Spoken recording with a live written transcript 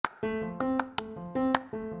You're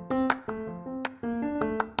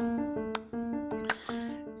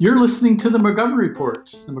listening to the McGovern Report.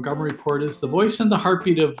 The McGovern Report is the voice and the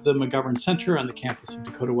heartbeat of the McGovern Center on the campus of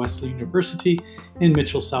Dakota Wesleyan University in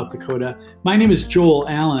Mitchell, South Dakota. My name is Joel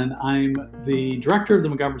Allen. I'm the director of the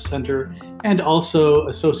McGovern Center and also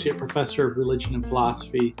associate professor of religion and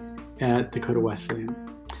philosophy at Dakota Wesleyan.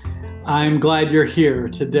 I'm glad you're here.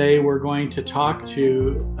 Today we're going to talk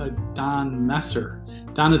to Don Messer.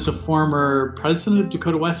 Don is a former president of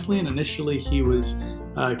Dakota Wesleyan. Initially, he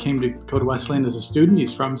came to Dakota Wesleyan as a student.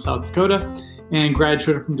 He's from South Dakota and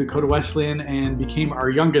graduated from Dakota Wesleyan and became our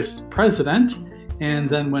youngest president, and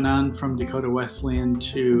then went on from Dakota Wesleyan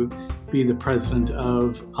to be the president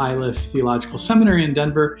of Iliff Theological Seminary in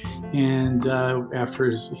Denver. And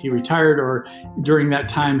after he retired, or during that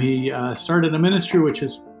time, he started a ministry which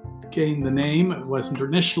has gained the name. It wasn't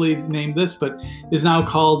initially named this, but is now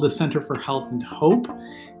called the Center for Health and Hope.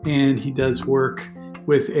 And he does work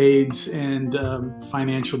with AIDS and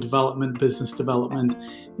financial development, business development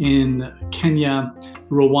in Kenya,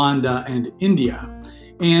 Rwanda, and India.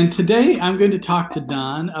 And today I'm going to talk to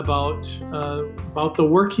Don about the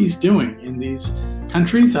work he's doing in these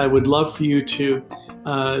countries. I would love for you to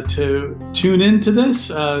tune into this.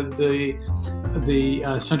 The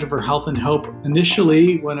Center for Health and Hope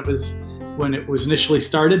initially, when it was initially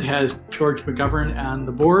started, has George McGovern on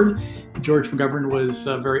the board. George McGovern was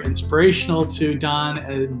very inspirational to Don,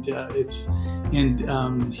 and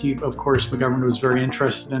he, of course, McGovern was very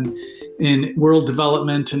interested in world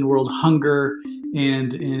development and world hunger,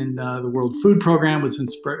 and in the World Food Program, was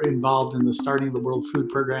involved in the starting of the World Food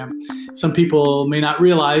Program. Some people may not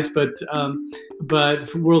realize, but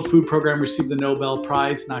the World Food Program received the Nobel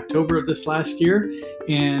Prize in October of this last year.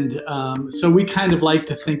 And so we kind of like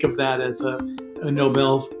to think of that as a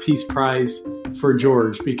Nobel Peace Prize for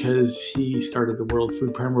George, because he started the World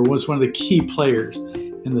Food Program, or was one of the key players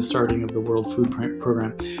in the starting of the World Food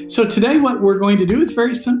Program. So today what we're going to do is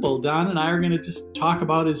very simple. Don and I are going to just talk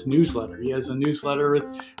about his newsletter. He has a newsletter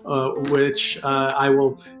which I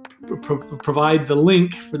will provide the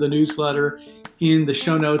link for the newsletter in the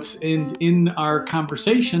show notes. And in our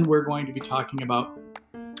conversation, we're going to be talking about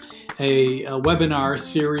a webinar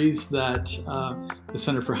series that the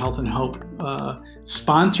Center for Health and Hope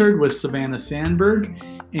sponsored with Savannah Sandberg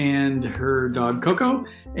and her dog Coco.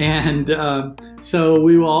 And so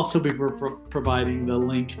we will also be providing the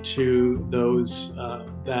link to those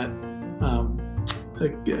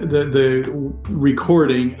the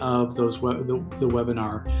recording of those the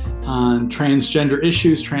webinar on transgender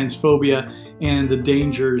issues, transphobia, and the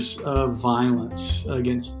dangers of violence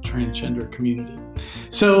against the transgender community.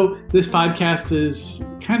 So this podcast is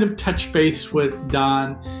kind of touch base with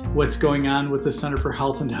Don, what's going on with the Center for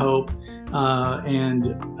Health and Hope,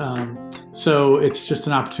 so it's just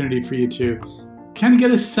an opportunity for you to kind of get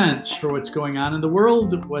a sense for what's going on in the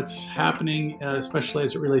world, what's happening, especially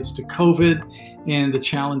as it relates to COVID and the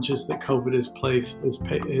challenges that COVID is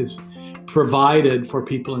provided for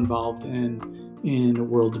people involved in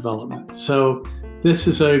world development. So this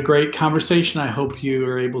is a great conversation. I hope you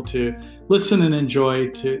are able to listen and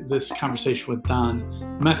enjoy to this conversation with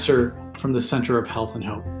Don Messer from the Center of Health and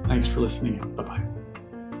Hope. Thanks for listening. Bye-bye.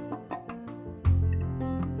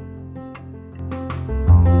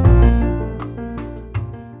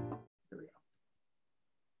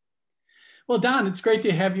 Well, Don, it's great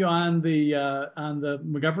to have you on the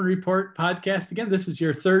McGovern Report podcast again. This is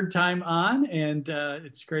your third time on, and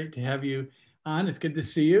it's great to have you on. It's good to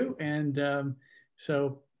see you, and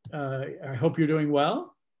so I hope you're doing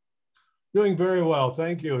well. Doing very well,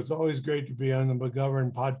 thank you. It's always great to be on the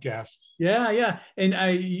McGovern podcast. Yeah, and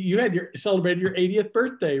you celebrated your 80th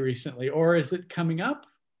birthday recently, or is it coming up?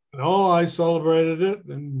 No, I celebrated it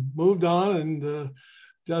and moved on, and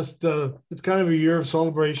it's kind of a year of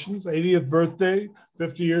celebrations. 80th birthday.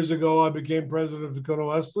 50 years ago, I became president of Dakota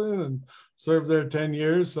Wesleyan and served there 10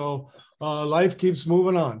 years. So life keeps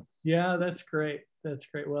moving on. Yeah, that's great. That's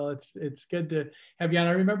great. Well, it's good to have you on.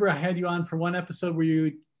 I remember I had you on for one episode where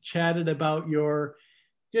you chatted about your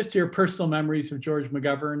personal memories of George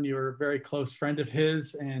McGovern. You were a very close friend of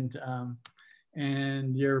his, and I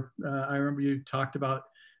remember you talked about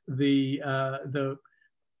the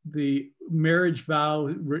marriage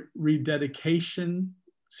vow rededication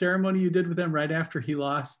ceremony you did with him right after he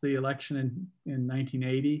lost the election in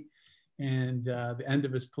 1980, and the end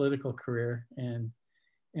of his political career. And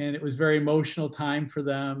it was a very emotional time for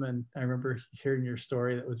them. And I remember hearing your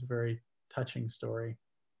story. That was a very touching story.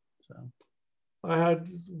 So I had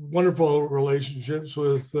wonderful relationships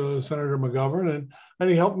with Senator McGovern, and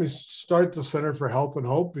he helped me start the Center for Health and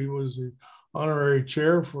Hope. He was the honorary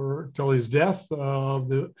chair for till his death of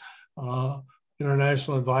the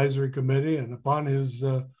International Advisory Committee. And upon his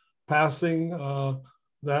passing,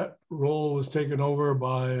 that role was taken over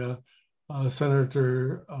by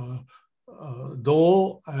Senator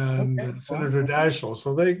Dole and Senator Daschle.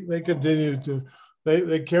 So they continued to,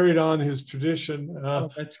 they carried on his tradition as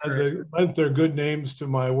they lent their good names to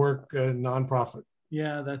my work and nonprofit.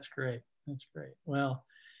 Yeah, that's great. That's great. Well,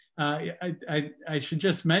 I should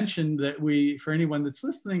just mention that for anyone that's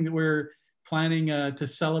listening, that we're planning to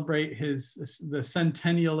celebrate the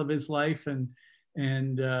centennial of his life and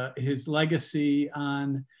his legacy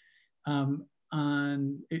on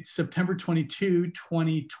it's September 22,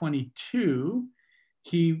 2022.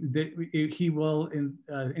 He will in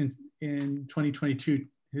 2022,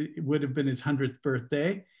 it would have been his 100th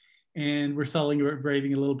birthday. And we're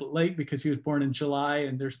celebrating a little bit late because he was born in July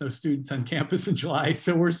and there's no students on campus in July.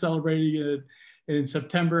 So we're celebrating it in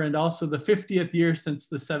September, and also the 50th year since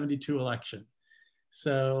the 72 election.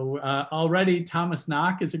 So already Thomas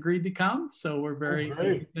Knock has agreed to come. So we're he's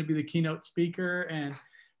going to be the keynote speaker, and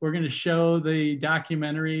we're going to show the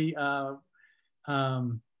documentary,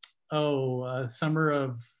 Summer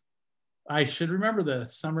of, I should remember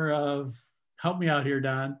this, Summer of, help me out here,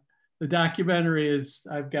 Don. The documentary is,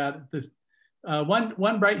 I've got this,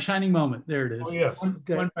 one bright shining moment. There it is. Oh, yes.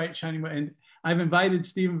 One bright shining moment. And I've invited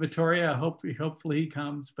Stephen Vittoria. Hopefully he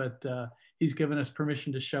comes, but he's given us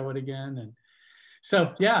permission to show it again. And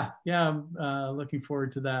so, yeah, I'm looking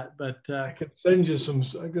forward to that. But I can send you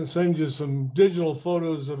some digital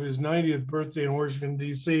photos of his 90th birthday in Washington,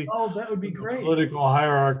 D.C. Oh, that would be great. The political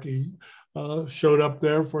hierarchy showed up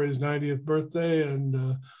there for his 90th birthday,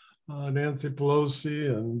 and Nancy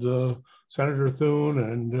Pelosi and Senator Thune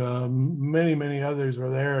and many, many others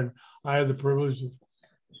were there. And I had the privilege of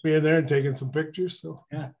being there and taking some pictures. So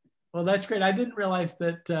yeah, well, that's great. I didn't realize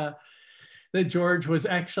that that George was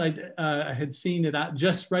actually, I had seen it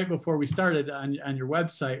just right before we started on your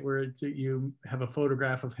website, where you have a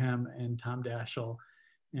photograph of him and Tom Daschle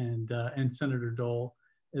and Senator Dole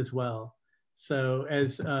as well. So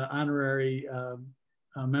as honorary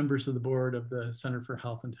members of the board of the Center for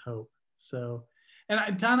Health and Hope. So,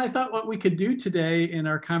 and Don, I thought what we could do today in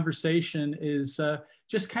our conversation is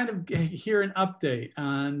just kind of hear an update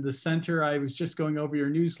on the center. I was just going over your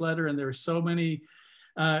newsletter, and there were so many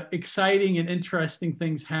exciting and interesting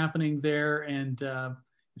things happening there. And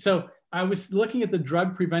so I was looking at the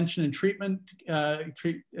Drug Prevention and Treatment,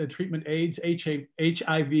 Treatment AIDS,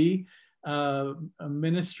 HIV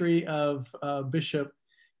ministry of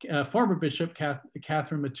former Bishop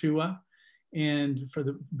Catherine Matua, and for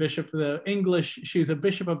the bishop, she's a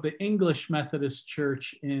bishop of the English Methodist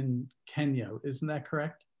Church in Kenya. Isn't that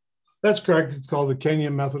correct? That's correct. It's called the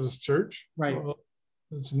Kenya Methodist Church. Right.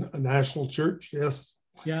 It's a national church. Yes.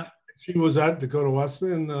 Yeah. She was at Dakota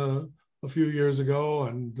Wesleyan a few years ago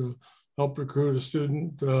and helped recruit a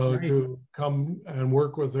student to come and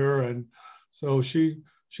work with her. And so she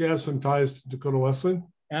has some ties to Dakota Wesleyan.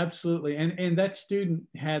 Absolutely. And that student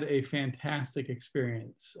had a fantastic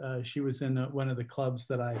experience. She was in one of the clubs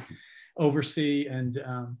that I oversee, and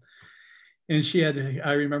she had,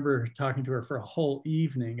 I remember talking to her for a whole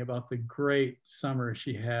evening about the great summer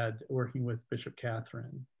she had working with Bishop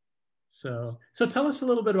Catherine. So tell us a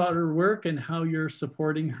little bit about her work and how you're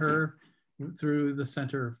supporting her through the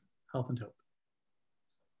Center of Health and Hope.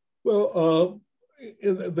 Well,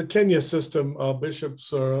 in the Kenya system,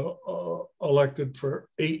 bishops are elected for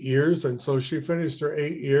 8 years. And so she finished her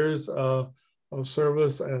 8 years of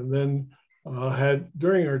service, and then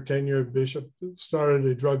during her tenure, bishop started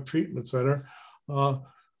a drug treatment center.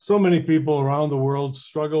 So many people around the world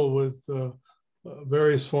struggle with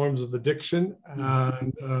various forms of addiction,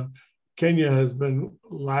 and Kenya has been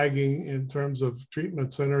lagging in terms of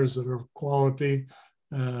treatment centers that are quality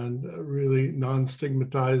and really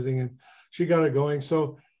non-stigmatizing, and she got it going.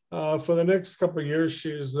 So for the next couple of years,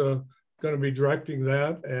 she's going to be directing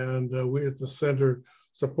that, and we at the center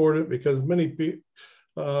support it because many people,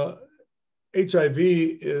 HIV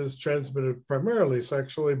is transmitted primarily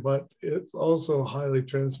sexually, but it's also highly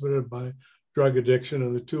transmitted by drug addiction,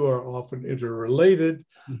 and the two are often interrelated.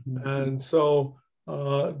 Mm-hmm. And so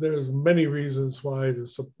there's many reasons why to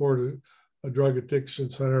support a drug addiction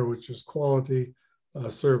center, which is quality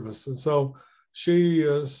service. And so she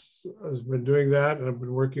has been doing that, and I've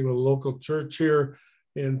been working with a local church here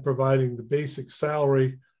in providing the basic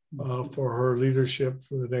salary for her leadership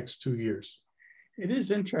for the next 2 years. It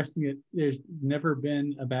is interesting that there's never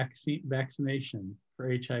been a vaccination for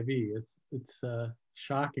HIV. It's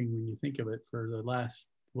shocking when you think of it. For the last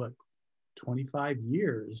 25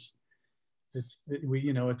 years, it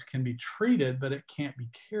can be treated, but it can't be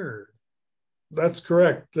cured. That's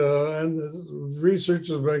correct. And the research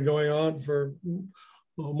has been going on for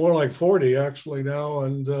more like 40 actually now.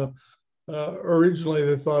 And originally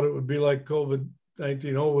they thought it would be like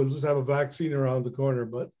COVID-19. Oh, we'll just have a vaccine around the corner.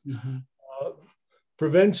 But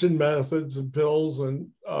prevention methods and pills and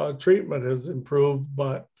treatment has improved,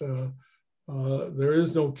 but there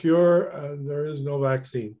is no cure and there is no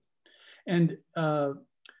vaccine. And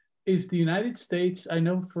is the United States, I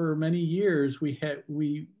know for many years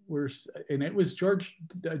we were, and it was George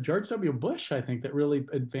W. Bush, I think, that really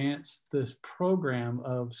advanced this program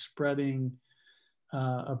of spreading,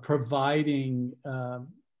 providing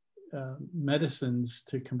medicines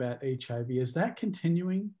to combat HIV. Is that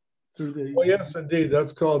continuing through the? Well, yes, indeed.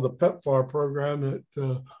 That's called the PEPFAR program that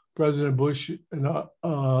President Bush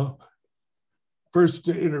first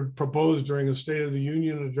proposed during a State of the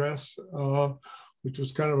Union address, which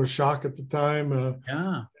was kind of a shock at the time.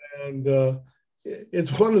 And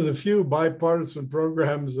it's one of the few bipartisan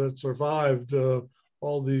programs that survived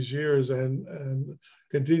all these years and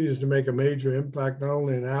continues to make a major impact, not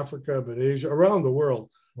only in Africa, but Asia, around the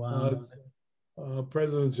world. Wow.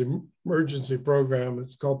 President's emergency program.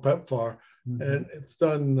 It's called PEPFAR, and it's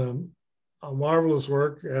done a marvelous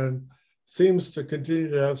work and seems to continue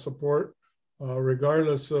to have support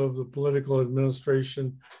regardless of the political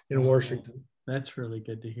administration in Washington. That's really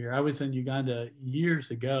good to hear. I was in Uganda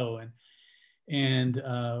years ago, and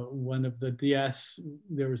one of the DS,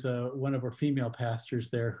 there was one of our female pastors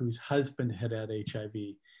there whose husband had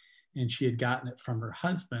HIV, and she had gotten it from her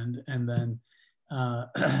husband, and then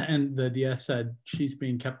and the DS said, she's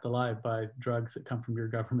being kept alive by drugs that come from your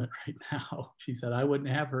government right now. She said, I wouldn't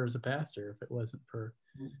have her as a pastor if it wasn't for,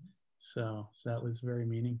 so that was very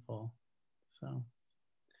meaningful. So,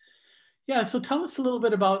 yeah, so tell us a little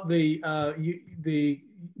bit about the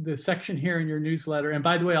section here in your newsletter. And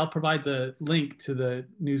by the way, I'll provide the link to the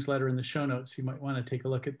newsletter in the show notes. You might want to take a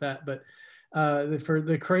look at that. But for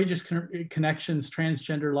the Courageous Connections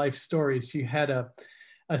Transgender Life Stories, you had a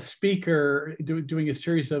speaker doing a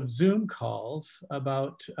series of Zoom calls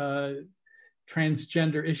about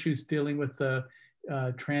transgender issues dealing with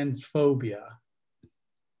transphobia.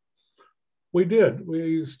 We did.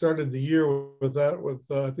 We started the year with that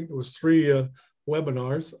with, I think it was 3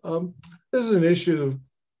 webinars. This is an issue,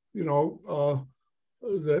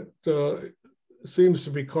 that seems to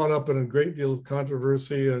be caught up in a great deal of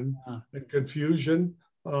controversy and confusion.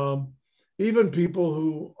 Even people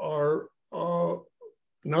who are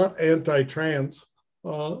not anti-trans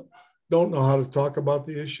don't know how to talk about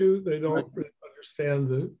the issue. They don't really understand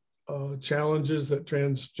the challenges that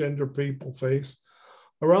transgender people face.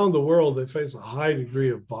 Around the world, they face a high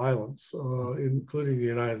degree of violence, including the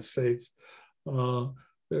United States.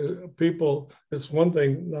 People, it's one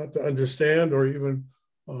thing not to understand or even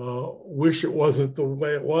wish it wasn't the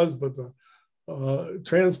way it was, but the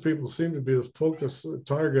trans people seem to be the focus,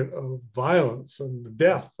 target of violence and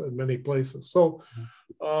death in many places. So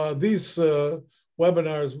these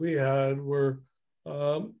webinars we had were,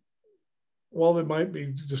 while they might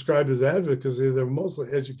be described as advocacy, they're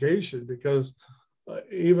mostly education, because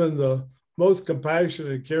even the most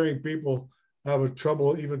compassionate and caring people have a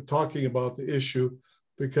trouble even talking about the issue,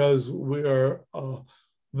 because we are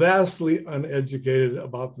vastly uneducated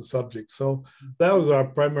about the subject. So that was our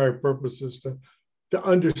primary purpose, is to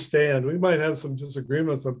understand. We might have some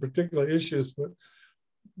disagreements on particular issues, but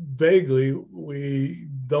vaguely we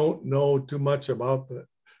don't know too much about the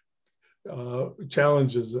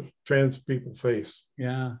challenges that trans people face.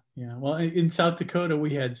 Yeah. Well, in South Dakota,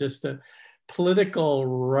 we had just a political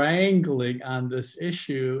wrangling on this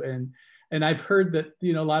issue, and I've heard that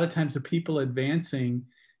a lot of times the people advancing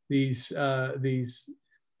these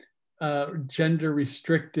gender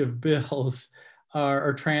restrictive bills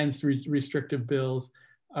or trans restrictive bills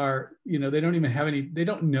are, they don't even have they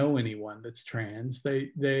don't know anyone that's trans.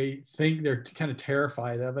 They think, they're kind of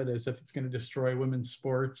terrified of it, as if it's going to destroy women's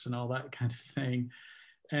sports and all that kind of thing.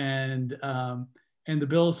 And the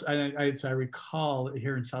bills, as I recall,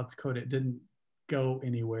 here in South Dakota, it didn't go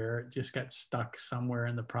anywhere. It just got stuck somewhere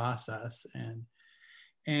in the process.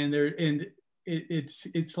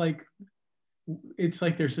 It's like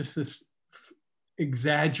there's just this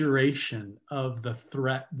exaggeration of the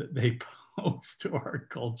threat that they pose to our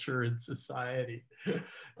culture and society.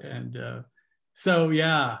 And so,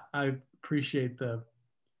 yeah, I appreciate the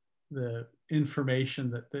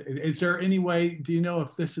information is there any way, do you know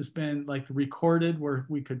if this has been like recorded where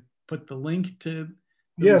we could put the link to?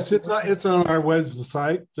 Yes, it's on our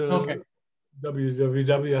website, okay.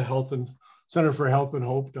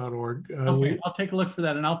 www.centerforhealthandhope.org. Okay, I'll take a look for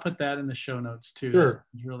that, and I'll put that in the show notes too. Sure.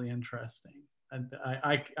 It's really interesting. And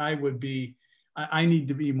I would be I need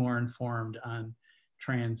to be more informed on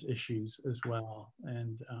trans issues as well.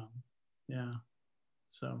 And yeah,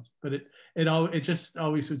 so, but it just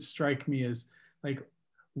always would strike me as like,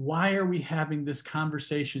 why are we having this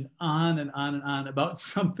conversation on and on and on about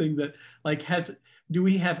something that like do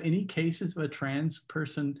we have any cases of a trans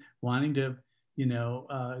person wanting to,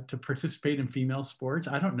 to participate in female sports?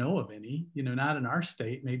 I don't know of any, not in our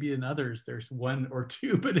state, maybe in others there's one or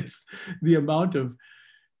two, but it's the amount of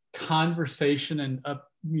conversation and,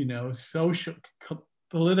 social,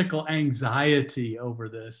 political anxiety over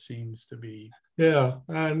this seems to be. Yeah.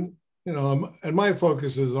 And, and my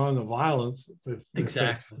focus is on the violence,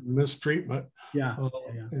 Exactly. mistreatment. Yeah.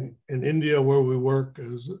 In India, where we work,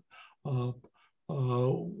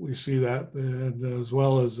 we see that, and as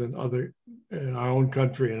well as in our own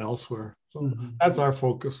country and elsewhere. So that's our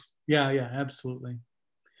focus. Yeah, absolutely.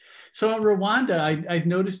 So in Rwanda, I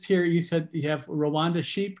noticed here you said you have Rwanda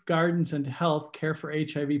Sheep Gardens and Health Care for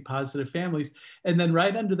HIV Positive Families. And then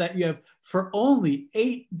right under that, you have for only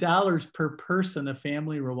 $8 per person, a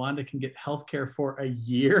family in Rwanda can get health care for a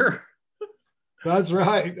year. That's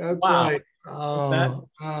right. That's right. So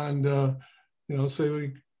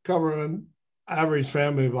we cover an average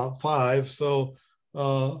family about 5. So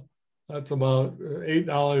that's about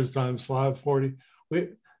 $8 times 540.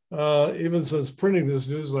 Even since printing this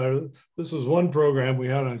newsletter, this was one program we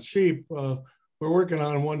had on sheep. We're working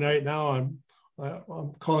on one right now. I'm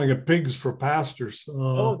calling it Pigs for Pastors.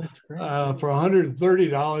 That's great. For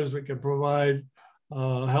 $130, we can provide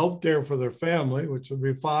health care for their family, which would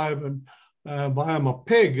be 5, and buy them a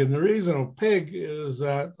pig. And the reason a pig is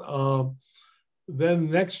that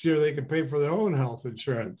then next year they can pay for their own health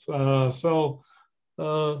insurance.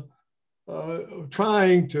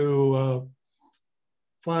 Trying to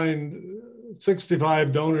find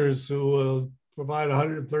 65 donors who will provide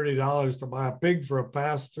 $130 to buy a pig for a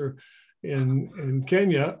pastor in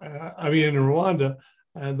Kenya, in Rwanda,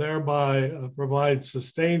 and thereby provide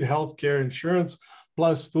sustained health care insurance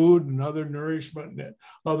plus food and other nourishment and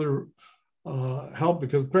other help,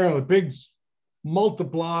 because apparently pigs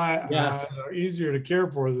multiply and are easier to care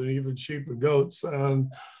for than even sheep and goats.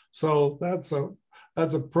 And so that's a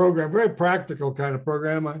program, very practical kind of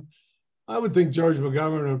program. I would think George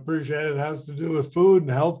McGovern would appreciate it. It has to do with food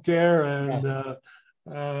and healthcare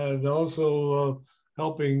and also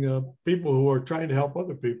helping people who are trying to help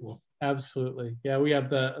other people. Absolutely. Yeah, we have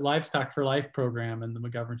the Livestock for Life program in the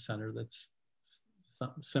McGovern Center that's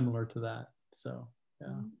similar to that. So,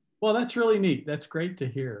 yeah. Well, that's really neat. That's great to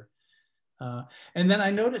hear. And then I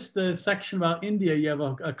noticed the section about India. You have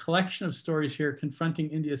a collection of stories here confronting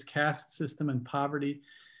India's caste system and poverty,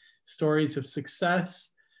 stories of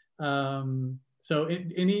success. So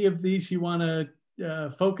any of these you want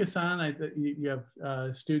to focus on? You have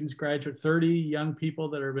students graduate, 30 young people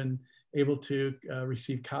that have been able to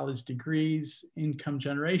receive college degrees, income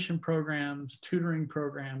generation programs, tutoring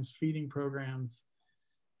programs, feeding programs.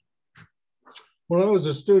 When I was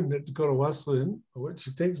a student at Dakota Wesleyan,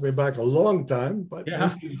 which takes me back a long time, but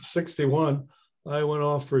 1961, I went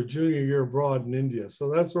off for a junior year abroad in India.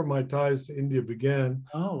 So that's where my ties to India began.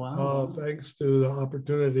 Oh, wow. Thanks to the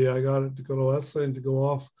opportunity I got at Dakota Wesleyan to go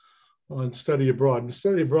off and study abroad. And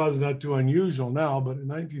study abroad is not too unusual now, but in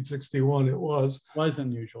 1961 it was. Was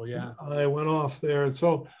unusual, yeah. I went off there. And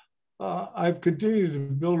so I've continued to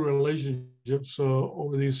build relationships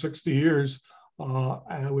over these 60 years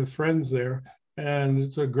with friends there. And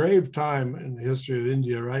it's a grave time in the history of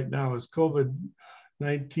India right now as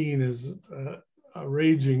COVID-19 is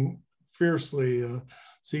raging fiercely.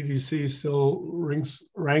 CDC still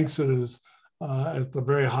ranks it as at the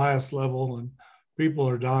very highest level, and people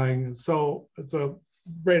are dying. And so it's a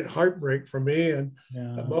great heartbreak for me.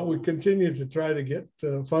 But we continue to try to get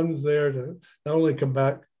funds there to not only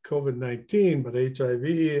combat COVID-19, but HIV,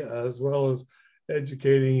 as well as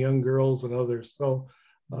educating young girls and others. So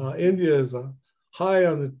India is high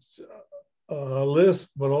on the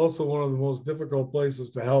list, but also one of the most difficult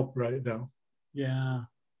places to help right now. Yeah.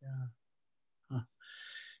 Huh.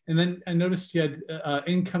 And then I noticed you had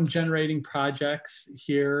income generating projects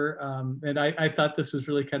here. And I thought this was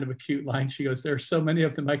really kind of a cute line. She goes, there are so many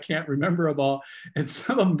of them, I can't remember them all. And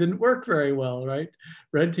some of them didn't work very well, right?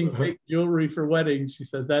 Renting fake jewelry for weddings. She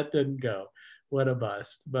says that didn't go. What a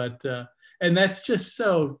bust. But, and that's just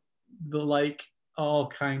so all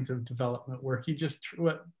kinds of development work. You just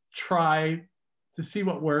try to see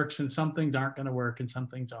what works, and some things aren't going to work and some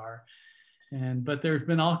things are. But there's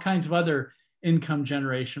been all kinds of other income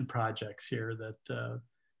generation projects here that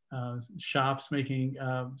shops making,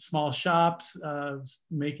 small shops,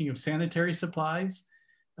 making of sanitary supplies,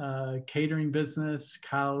 catering business,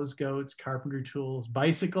 cows, goats, carpentry tools,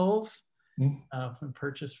 bicycles, from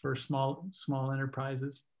purchase for small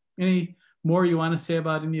enterprises. Any more you want to say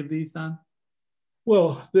about any of these, Don?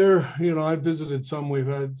 Well, I visited some. We've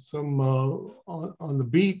had some on the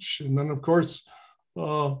beach, and then of course,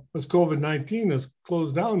 as COVID-19 has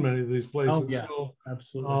closed down many of these places. Oh, yeah, so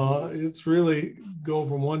absolutely. it's really go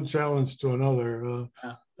from one challenge to another.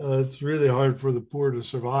 It's really hard for the poor to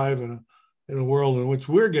survive in a world in which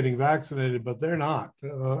we're getting vaccinated, but they're not,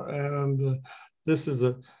 and this is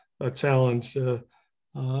a challenge.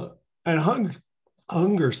 And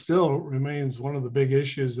hunger still remains one of the big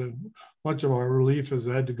issues, and much of our relief has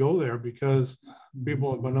had to go there because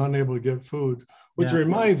people have been unable to get food. Which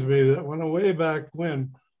reminds me that way back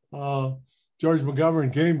when George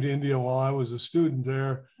McGovern came to India while I was a student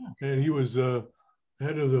there, and he was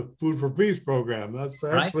head of the Food for Peace program. That's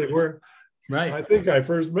actually where I think I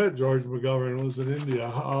first met George McGovern was in India,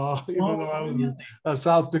 even though I was a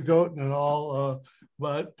South Dakotan and all.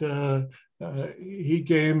 But he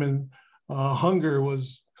came, and hunger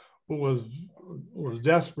was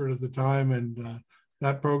desperate at the time, and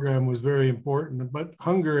that program was very important. But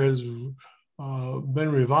hunger has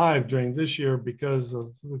been revived during this year because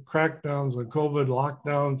of the crackdowns and COVID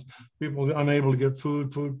lockdowns, people unable to get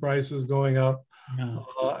food prices going up,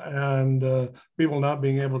 and people not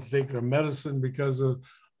being able to take their medicine because of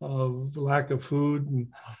lack of food. And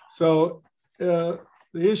so the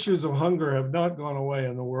issues of hunger have not gone away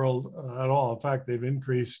in the world at all. In fact, they've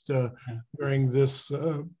increased during this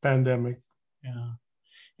pandemic. Yeah.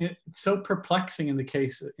 It's so perplexing in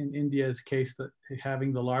India's case that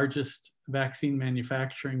having the largest vaccine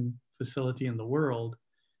manufacturing facility in the world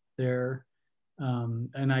there,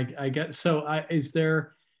 and I get so. Is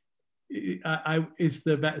there? Is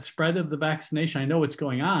the spread of the vaccination? I know what's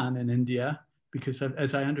going on in India because,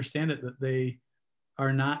 as I understand it, that they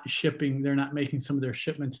are not shipping. They're not making some of their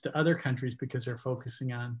shipments to other countries because they're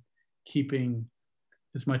focusing on keeping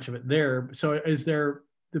as much of it there. So, is there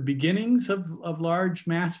the beginnings of large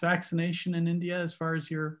mass vaccination in India, as far as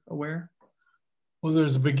you're aware? Well,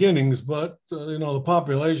 there's beginnings, but the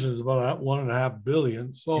population is about 1.5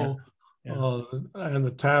 billion. So, and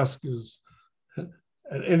the task is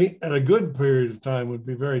at a good period of time would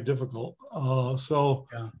be very difficult. A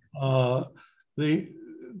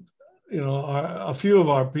few of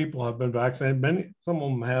our people have been vaccinated. Some of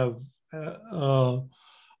them have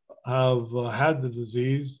had the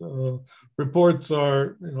disease. Reports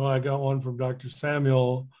are, I got one from Dr.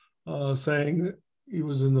 Samuel saying that he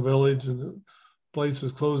was in the village and the place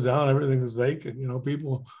is closed down, everything is vacant.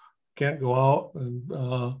 People can't go out,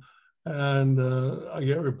 and I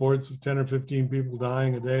get reports of 10 or 15 people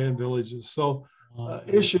dying a day in villages. So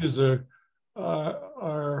issues are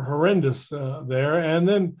horrendous there, and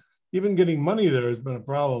then even getting money there has been a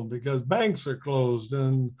problem because banks are closed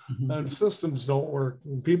and systems don't work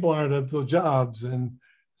and people aren't at the jobs. And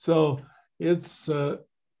so it's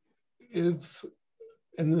in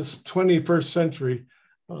this 21st century,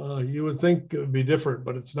 you would think it would be different,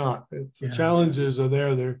 but it's not. The challenges are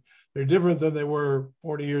there. They're different than they were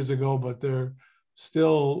 40 years ago, but they're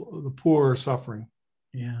still, the poor are suffering.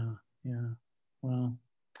 Yeah.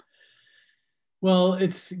 Well,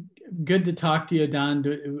 it's good to talk to you, Don.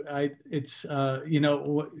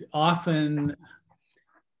 Often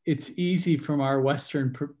it's easy from our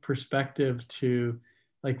Western perspective to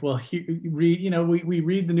we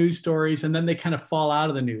read the news stories and then they kind of fall out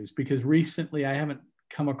of the news because recently I haven't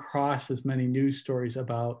come across as many news stories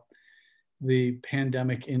about the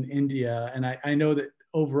pandemic in India. And I know that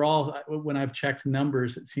overall, when I've checked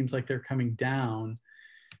numbers, it seems like they're coming down.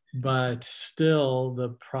 But still, the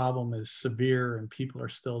problem is severe and people are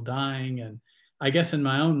still dying. And I guess in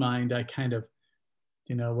my own mind, I kind of,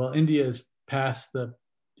 India is past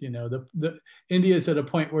India is at a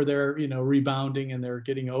point where they're, rebounding and they're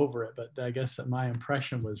getting over it. But I guess that my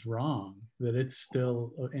impression was wrong, that it's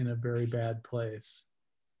still in a very bad place.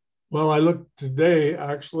 Well, I looked today,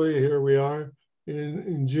 actually, here we are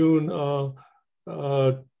in June,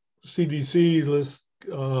 CDC lists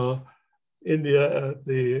India at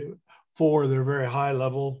the 4, they're very high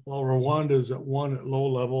level, while Rwanda is at 1 at low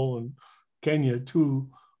level, and Kenya 2.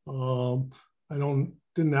 I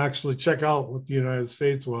didn't actually check out what the United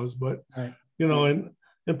States was, but in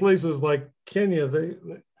places like Kenya,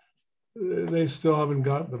 they still haven't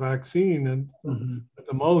got the vaccine, and at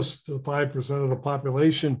the most, 5% of the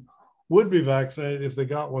population would be vaccinated if they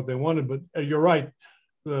got what they wanted. But you're right,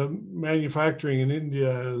 the manufacturing in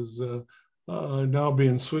India is now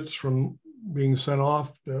being switched from being sent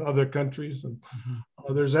off to other countries, and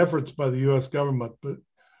there's efforts by the U.S. government, but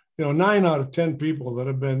 9 out of 10 people that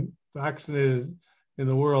have been vaccinated in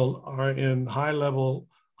the world are in high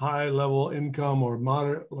high level income or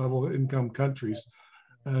moderate level income countries.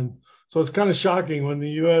 And so it's kind of shocking when the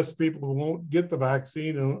US people won't get the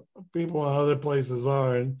vaccine and people in other places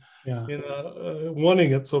are, and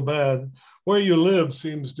wanting it so bad. Where you live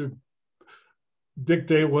seems to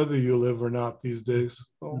dictate whether you live or not these days.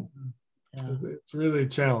 So it's really a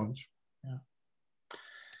challenge. Yeah.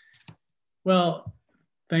 Well,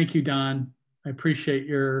 thank you, Don. I appreciate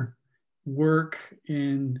your work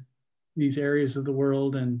in these areas of the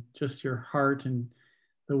world and just your heart and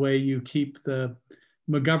the way you keep the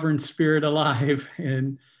McGovern spirit alive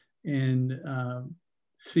and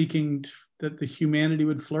seeking that the humanity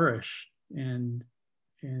would flourish. And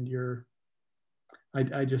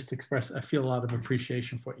I just I feel a lot of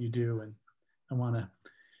appreciation for what you do, and I want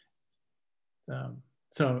to,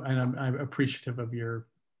 and I'm appreciative of your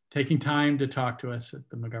taking time to talk to us at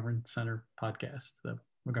the McGovern Center podcast, the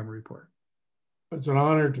McGovern Report. It's an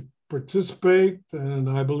honor to participate, and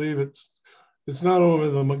I believe it's not only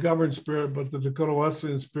the McGovern spirit, but the Dakota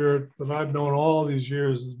Wesleyan spirit that I've known all these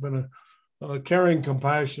years has been a caring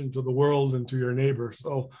compassion to the world and to your neighbor.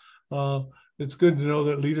 So it's good to know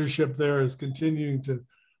that leadership there is continuing to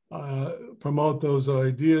promote those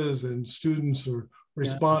ideas, and students are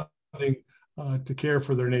responding to care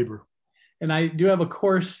for their neighbor. And I do have a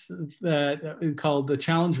course called The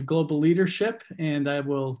Challenge of Global Leadership, and I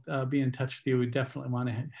will be in touch with you. We definitely want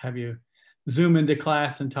to have you Zoom into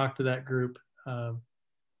class and talk to that group.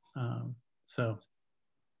 So,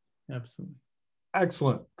 absolutely.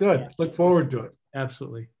 Excellent. Good. Yeah. Look forward to it.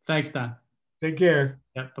 Absolutely. Thanks, Don. Take care.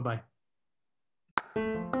 Yep. Bye-bye.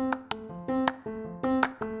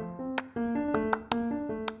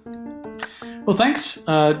 Well, thanks,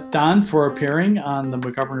 Don, for appearing on the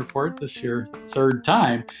McGovern Report. This is your third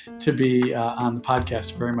time to be on the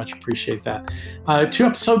podcast. Very much appreciate that. 2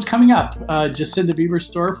 episodes coming up. Jacinda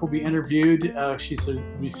Biebersdorf will be interviewed. She's a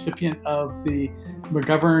recipient of the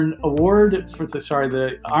McGovern Award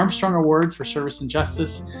the Armstrong Award for Service and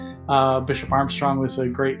Justice. Bishop Armstrong was a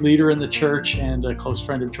great leader in the church and a close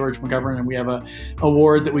friend of George McGovern, and we have an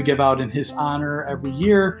award that we give out in his honor every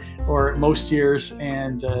year, or most years,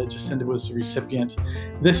 and Jacinda was the recipient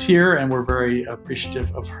this year, and we're very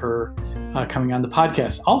appreciative of her coming on the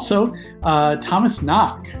podcast. Also, Thomas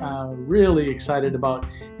Knock, really excited about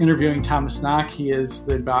interviewing Thomas Knock. He is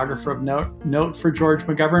the biographer of note for George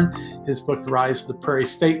McGovern. His book, The Rise of the Prairie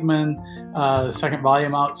Statesman, the second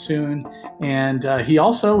volume out soon, and he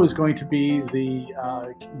also is going to be the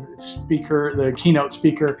keynote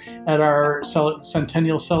speaker at our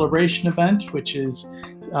Centennial Celebration event, which is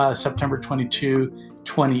September 22,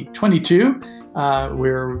 2022.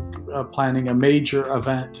 We're planning a major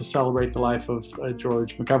event to celebrate the life of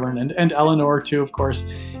George McGovern and Eleanor too, of course,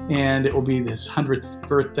 and it will be his 100th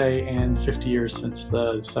birthday and 50 years since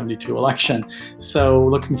the 72 election. So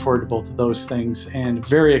looking forward to both of those things, and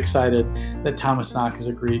very excited that Thomas Knock has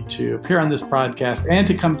agreed to appear on this podcast and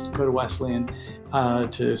to come to Dakota Wesleyan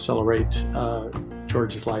to celebrate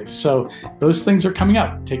George's life. So those things are coming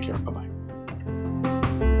up. Take care. Bye-bye.